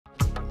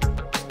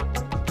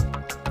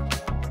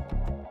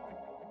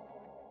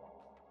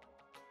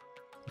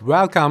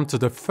Welcome to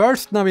the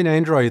first Novin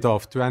Android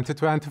of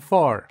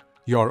 2024,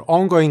 your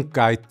ongoing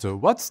guide to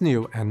what's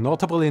new and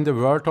notable in the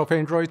world of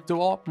Android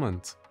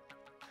development.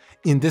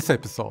 In this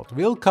episode,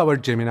 we'll cover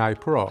Gemini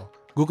Pro,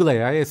 Google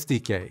AI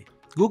SDK,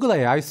 Google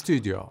AI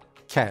Studio,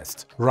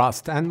 Cast,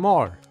 Rust, and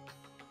more.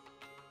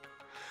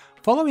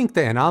 Following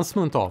the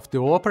announcement of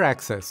developer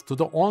access to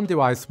the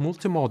on-device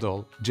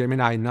multimodal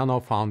Gemini Nano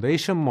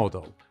Foundation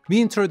model,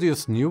 we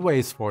introduced new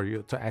ways for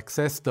you to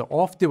access the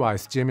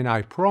off-device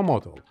Gemini Pro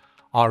model,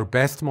 our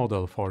best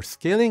model for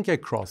scaling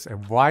across a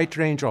wide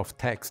range of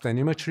text and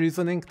image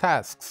reasoning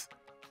tasks.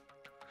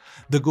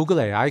 The Google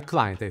AI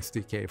Client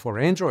SDK for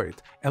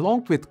Android,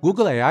 along with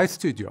Google AI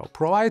Studio,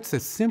 provides a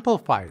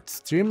simplified,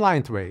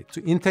 streamlined way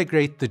to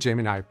integrate the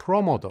Gemini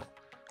Pro model,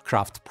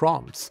 craft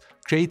prompts,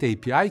 create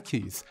API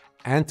keys,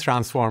 and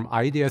transform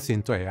ideas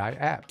into AI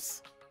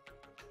apps.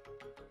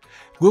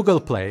 Google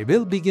Play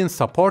will begin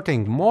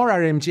supporting more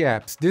RMG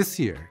apps this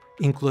year,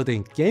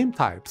 including game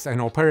types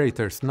and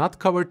operators not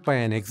covered by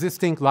an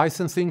existing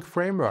licensing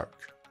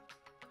framework.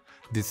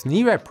 This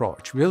new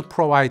approach will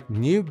provide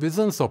new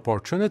business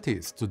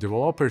opportunities to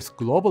developers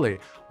globally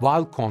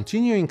while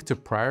continuing to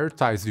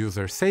prioritize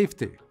user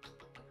safety.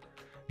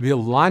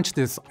 We'll launch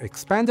this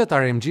expanded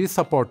RMG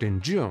support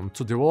in June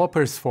to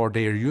developers for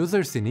their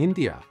users in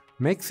India,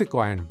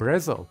 Mexico, and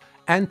Brazil,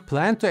 and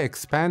plan to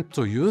expand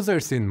to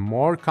users in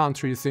more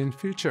countries in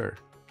future.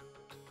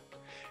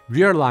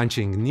 We are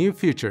launching new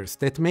features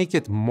that make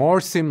it more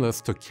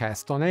seamless to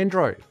cast on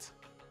Android.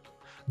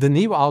 The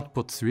new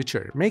output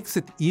switcher makes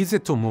it easy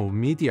to move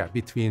media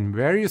between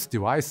various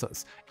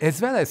devices, as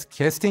well as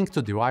casting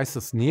to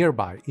devices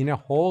nearby in a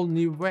whole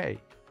new way.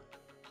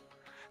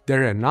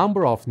 There are a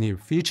number of new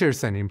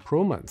features and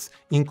improvements,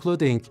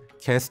 including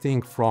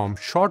casting from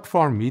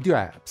short-form video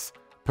apps,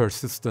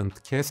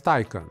 persistent cast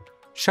icon,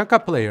 Shaka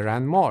player,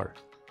 and more.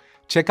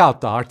 Check out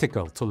the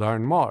article to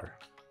learn more.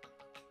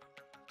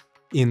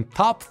 In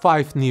Top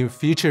 5 New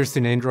Features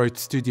in Android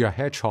Studio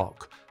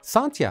Hedgehog,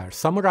 Santiago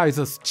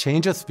summarizes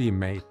changes we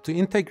made to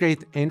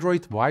integrate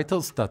Android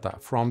Vitals data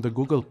from the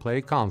Google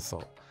Play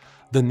console,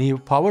 the new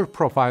Power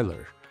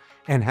Profiler,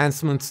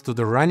 enhancements to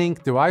the Running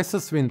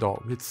Devices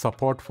window with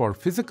support for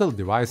physical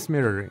device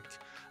mirroring,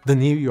 the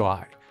new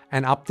UI,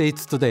 and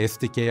updates to the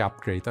SDK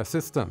Upgrade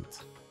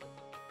Assistant.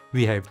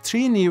 We have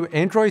 3 new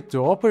Android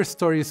developer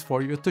stories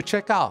for you to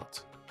check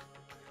out.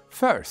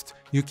 First,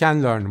 you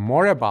can learn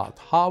more about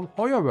how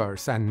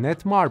Hoyoverse and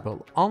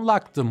Netmarble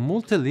unlock the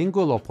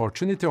multilingual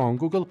opportunity on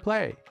Google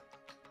Play.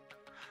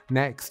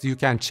 Next, you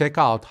can check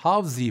out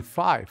how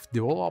Z5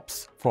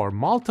 develops for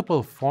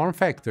multiple form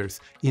factors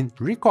in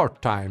record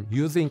time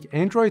using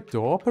Android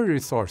developer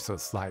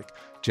resources like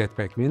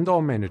Jetpack Window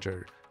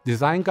Manager,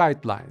 design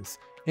guidelines,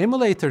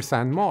 emulators,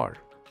 and more.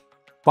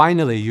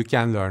 Finally, you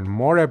can learn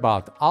more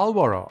about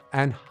Alvaro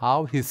and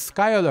how his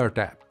Sky Alert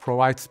app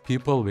provides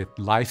people with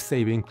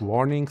life-saving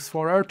warnings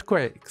for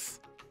earthquakes.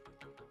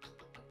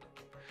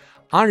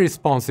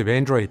 Unresponsive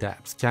Android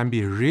apps can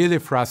be really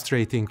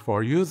frustrating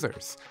for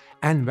users,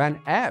 and when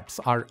apps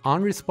are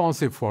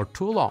unresponsive for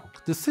too long,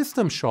 the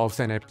system shows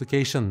an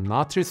application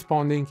not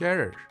responding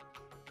error.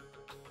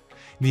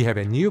 We have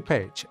a new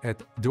page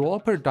at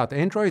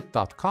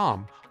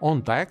developer.android.com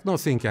on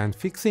diagnosing and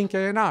fixing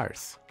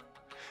ANRs.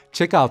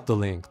 Check out the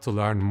link to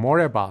learn more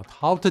about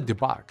how to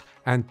debug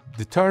and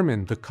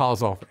determine the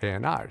cause of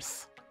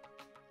ANRs.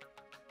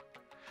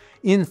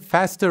 In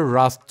Faster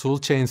Rust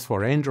toolchains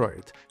for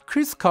Android,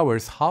 Chris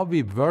covers how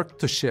we work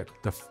to ship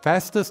the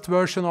fastest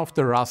version of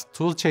the Rust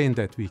toolchain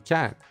that we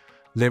can,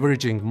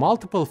 leveraging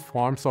multiple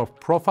forms of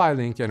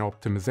profiling and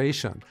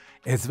optimization,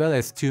 as well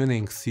as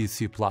tuning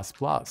CC++,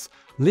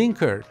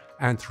 linker,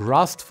 and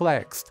Rust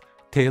flexed,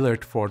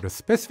 tailored for the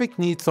specific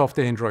needs of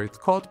the Android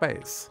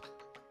codebase.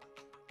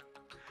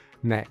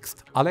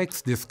 Next,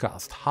 Alex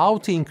discussed how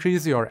to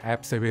increase your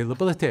app's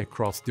availability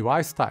across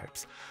device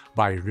types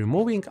by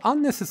removing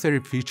unnecessary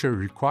feature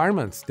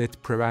requirements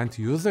that prevent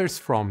users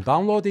from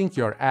downloading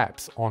your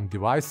apps on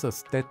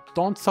devices that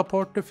don't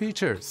support the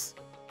features.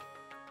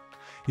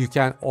 You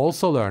can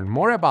also learn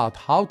more about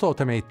how to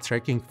automate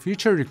tracking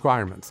feature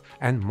requirements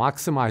and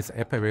maximize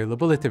app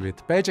availability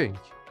with badging.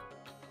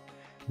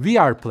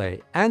 VR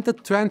Play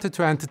ended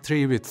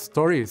 2023 with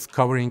stories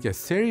covering a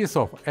series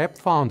of app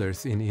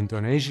founders in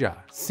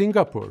Indonesia,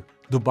 Singapore,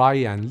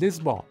 Dubai, and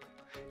Lisbon.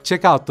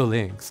 Check out the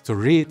links to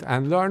read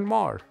and learn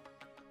more.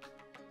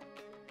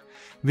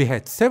 We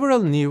had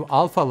several new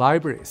alpha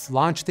libraries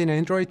launched in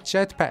Android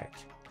Jetpack.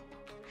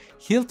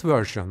 Hilt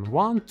version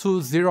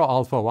 1.2.0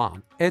 Alpha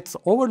 1 adds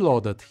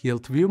overloaded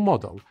Hilt View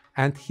Model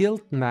and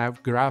Hilt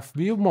Nav Graph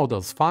View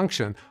Models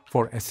function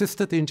for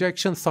assisted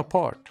injection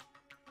support.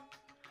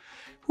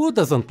 Who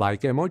doesn't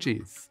like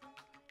emojis?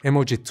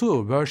 Emoji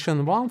 2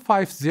 version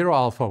 1.5.0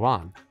 Alpha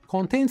 1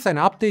 contains an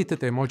updated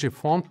emoji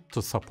font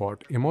to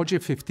support Emoji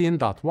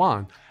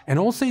 15.1 and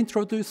also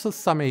introduces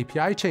some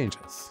API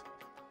changes.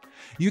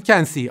 You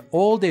can see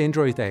all the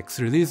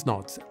AndroidX release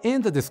notes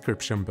in the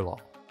description below.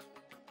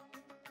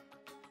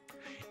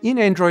 In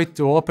Android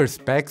Developers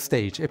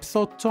Backstage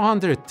episode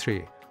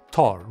 203,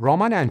 Thor,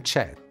 Roman, and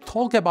Chad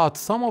talk about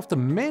some of the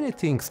many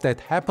things that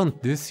happened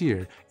this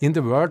year in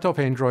the world of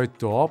Android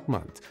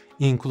development,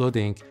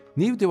 including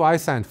new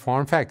device and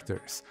form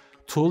factors,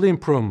 tool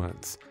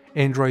improvements,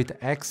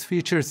 AndroidX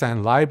features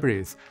and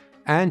libraries,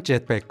 and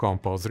Jetpack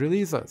Compose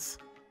releases.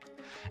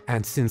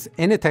 And since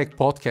any tech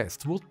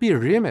podcast would be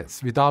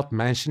remiss without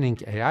mentioning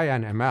AI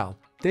and ML,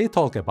 they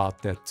talk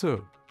about that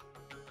too.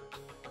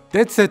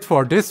 That's it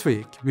for this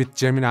week with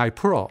Gemini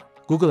Pro,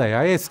 Google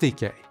AI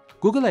SDK,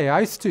 Google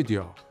AI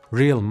Studio,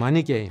 real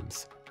money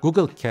games,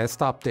 Google Cast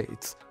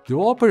updates,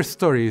 developer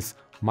stories,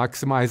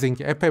 maximizing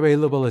app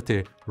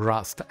availability,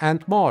 Rust,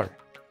 and more.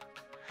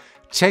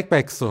 Check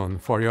back soon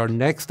for your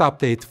next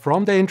update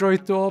from the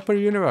Android developer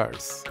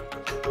universe.